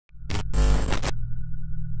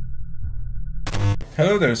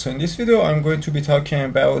Hello there, so in this video I'm going to be talking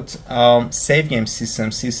about save game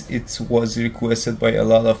systems, since it was requested by a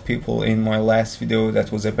lot of people in my last video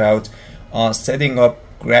that was about setting up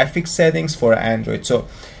graphics settings for Android. So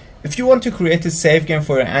if you want to create a save game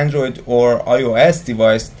for an Android or iOS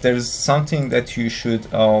device, there's something that you should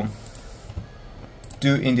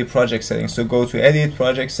do in the project settings. So go to edit,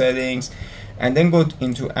 project settings, and then go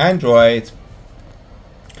into Android.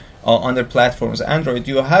 Under platforms Android,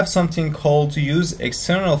 you have something called to use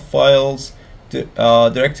external files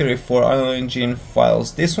directory for Unreal Engine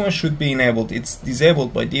files. This one should be enabled. It's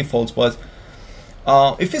disabled by default, but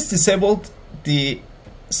if it's disabled, the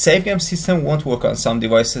save game system won't work on some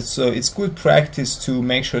devices, so it's good practice to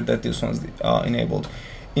make sure that this one's enabled.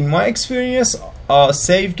 In my experience,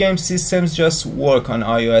 save game systems just work on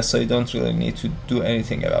iOS, so you don't really need to do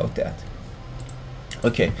anything about that.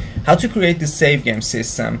 Okay, how to create the save game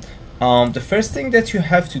system? The first thing that you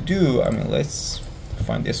have to do, let's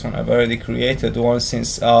find this one. I've already created one,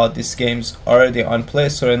 since this game's already on Play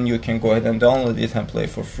Store and you can go ahead and download it and play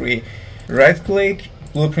for free. Right click,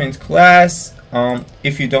 blueprint class.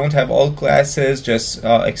 If you don't have all classes, just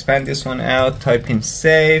expand this one out, type in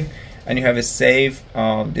save, and you have a save.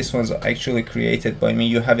 This one's actually created by me.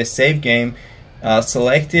 You have a save game,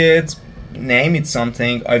 select it, name it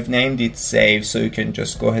something. I've named it save, so you can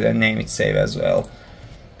just go ahead and name it save as well.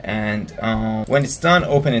 And when it's done,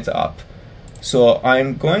 open it up. So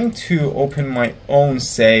I'm going to open my own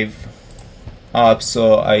save up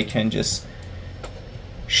so I can just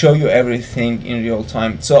show you everything in real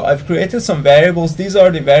time. So I've created some variables. These are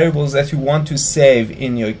the variables that you want to save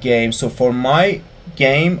in your game. So for my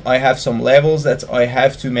game, I have some levels that I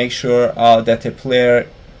have to make sure that a player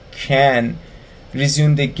can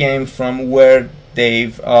resume the game from where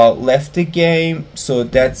they've left the game. So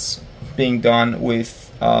that's being done with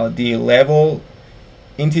the level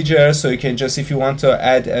integer. So you can just, if you want to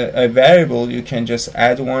add a variable, you can just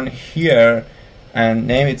add one here and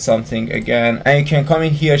name it something again, and you can come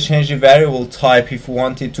in here, change the variable type. If you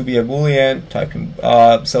want it to be a boolean, type in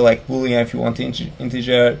select boolean. If you want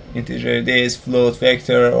integer this, float,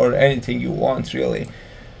 vector, or anything you want really.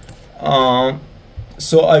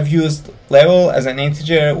 So I've used level as an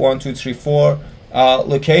integer, 1, 2, 3, 4.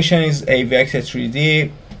 Location is a vector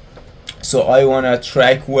 3D. So I want to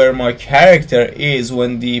track where my character is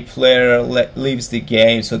when the player leaves the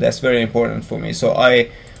game. So that's very important for me. So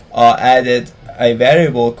I added a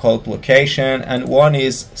variable called location, and one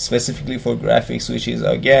is specifically for graphics, which is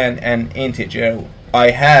again an integer.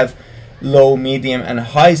 I have low, medium, and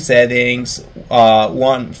high settings.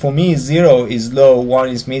 One for me, 0 is low, 1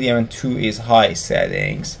 is medium, and 2 is high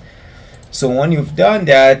settings. So when you've done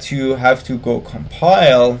that, you have to go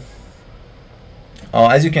compile.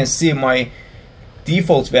 As you can see, my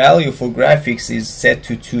default value for graphics is set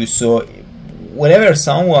to 2. So whenever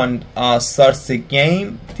someone starts the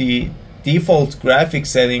game, the default graphic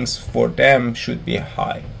settings for them should be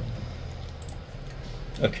high.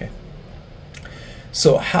 Okay.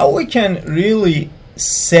 So how we can really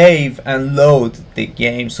save and load the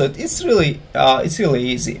game? So it's really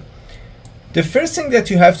easy. The first thing that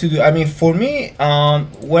you have to do, for me,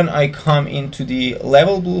 when I come into the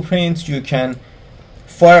level blueprint, you can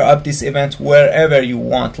fire up this event wherever you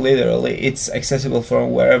want. Literally, it's accessible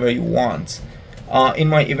from wherever you want. In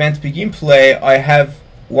my event begin play, I have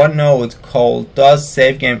one node called does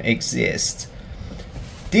save game exist.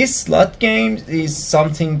 This slot game is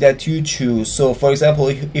something that you choose. So for example,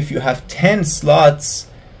 if you have 10 slots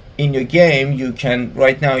in your game, you can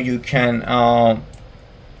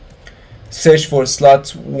search for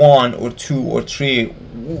slot 1 or 2 or 3,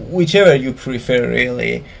 whichever you prefer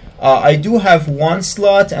really. I do have one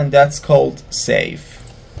slot, and that's called save.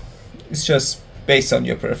 It's just based on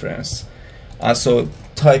your preference. So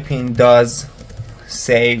type in does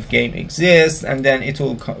save game exist, and then it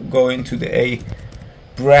will go into the a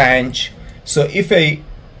branch. So if a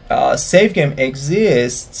save game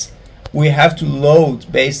exists, we have to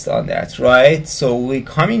load based on that, right? So we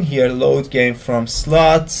come in here, load game from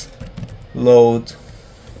slot, load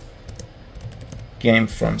game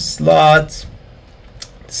from slot.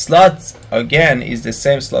 Slot again is the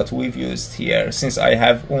same slot we've used here. Since I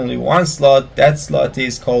have only one slot, that slot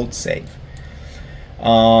is called save.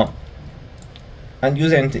 And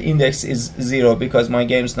user index is 0 because my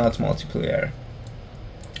game is not multiplayer.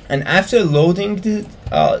 And after loading the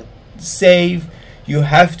save, you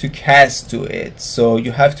have to cast to it. So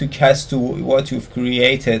you have to cast to what you've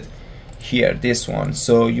created here, this one.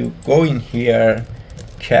 So you go in here,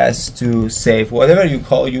 cast to save, whatever you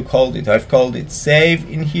called it. I've called it save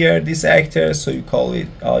in here, this actor, so you call it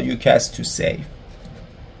you cast to save.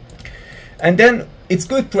 And then it's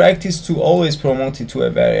good practice to always promote it to a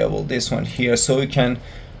variable, this one here, so you can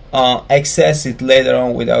access it later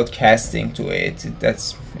on without casting to it.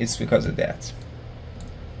 It's because of that.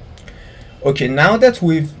 Okay, now that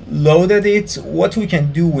we've loaded it, what we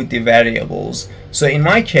can do with the variables. So in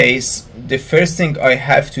my case, the first thing I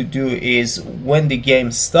have to do is when the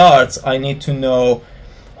game starts, I need to know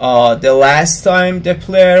the last time the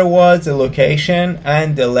player was, the location,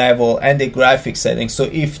 and the level, and the graphic settings. So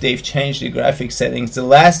if they've changed the graphic settings the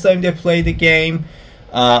last time they played the game,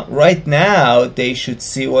 right now they should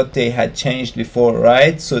see what they had changed before,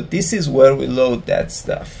 right? So this is where we load that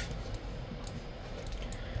stuff.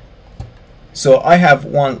 So I have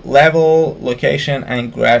one level, location,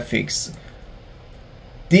 and graphics.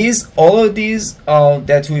 All of these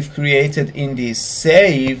that we've created in this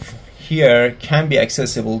save here can be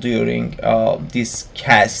accessible during this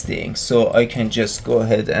casting. So I can just go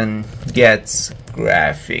ahead and get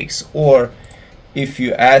graphics, or if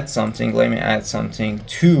you add something, let me add something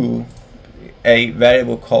to a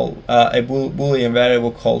variable called a boolean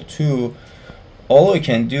variable called to. All I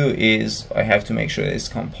can do is I have to make sure it's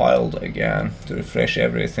compiled again to refresh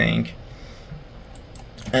everything,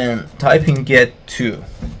 and type in get to.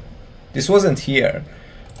 This wasn't here,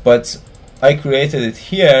 but I created it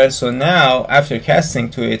here, so now after casting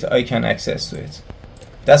to it I can access to it.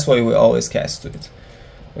 That's why we always cast to it.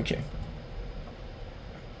 Okay.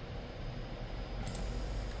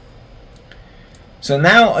 So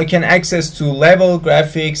now I can access to level,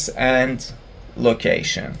 graphics, and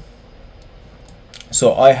location.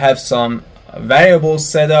 So I have some variables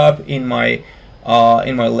set up in my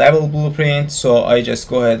level blueprint. So I just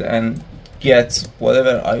go ahead and get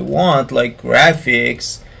whatever I want, like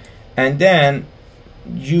graphics, and then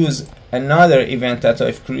use another event that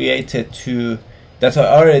I've created that I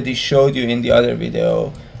already showed you in the other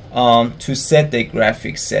video, to set the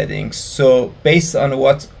graphics settings. So based on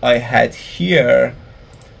what I had here,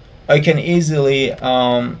 I can easily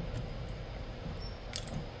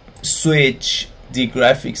switch the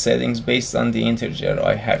graphic settings based on the integer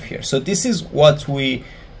I have here. So this is what we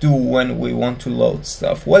do when we want to load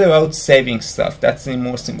stuff. What about saving stuff? That's the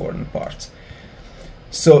most important part.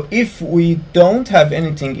 So if we don't have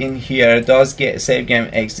anything in here, does save game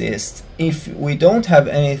exist? If we don't have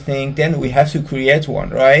anything, then we have to create one,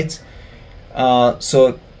 right?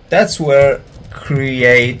 So that's where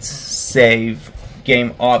create save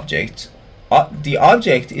game object. The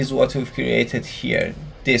object is what we've created here,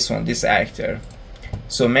 this one, this actor.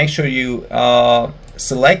 So make sure you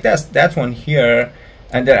select that one here,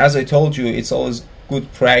 and then as I told you, it's always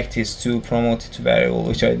good practice to promote it to variable,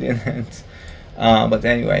 which I didn't. But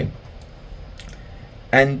anyway,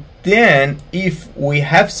 and then if we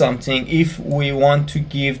have something, if we want to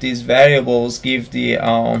give these variables, give the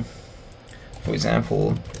for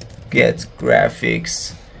example, get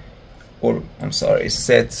graphics, or I'm sorry,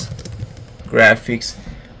 set graphics,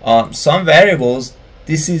 some variables,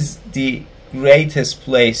 this is the greatest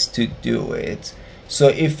place to do it. So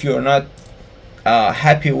if you're not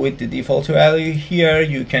happy with the default value here,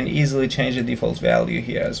 you can easily change the default value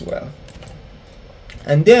here as well.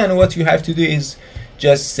 And then what you have to do is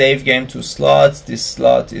just save game to slot. This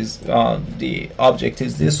slot is the object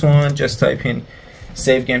is this one. Just type in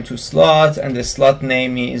save game to slot, and the slot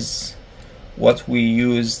name is what we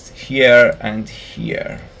used here and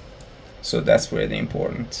here. So that's really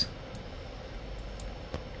important.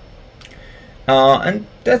 And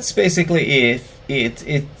that's basically it.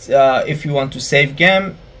 If you want to save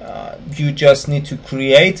game, you just need to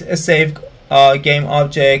create a save game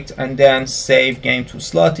object and then save game to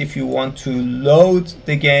slot. If you want to load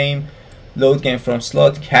the game, load game from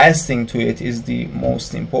slot, casting to it is the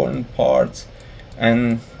most important part,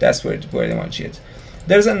 and that's pretty much it.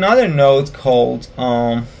 There's another node called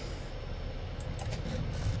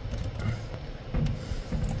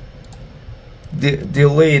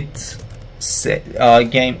delete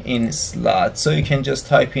game in slot. So you can just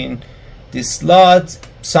type in this slot.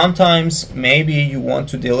 Sometimes maybe you want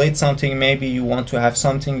to delete something, maybe you want to have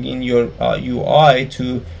something in your UI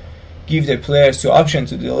to give the players the option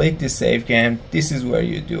to delete the save game. This is where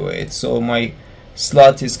you do it. So my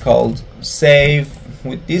slot is called save.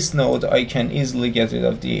 With this node I can easily get rid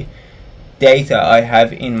of the data I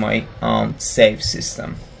have in my save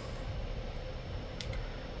system.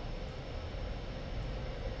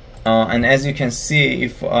 And as you can see,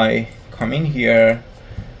 if I come in here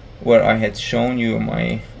where I had shown you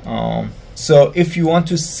my so if you want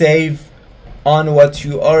to save on what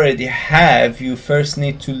you already have, you first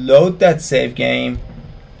need to load that save game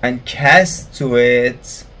and cast to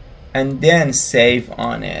it and then save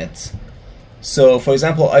on it. So for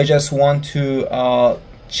example, I just want to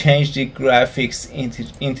change the graphics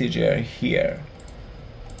integer here.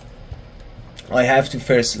 I have to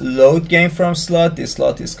first load game from slot. This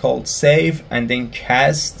slot is called save, and then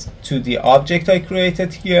cast to the object I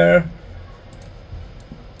created here.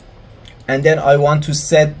 And then I want to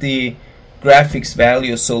set the graphics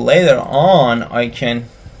value so later on I can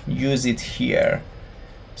use it here.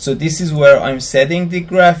 So this is where I'm setting the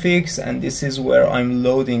graphics, and this is where I'm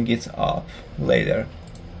loading it up later.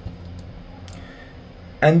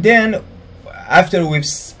 And then after we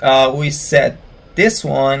set this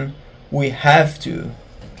one, we have to,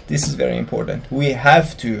 this is very important, we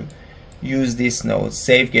have to use this node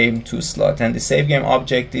save game to slot, and the save game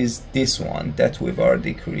object is this one that we've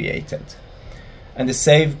already created, and the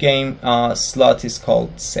save game slot is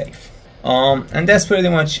called save. And that's pretty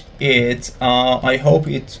much it. I hope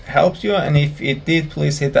it helped you, and if it did,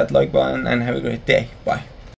 please hit that like button and have a great day. Bye.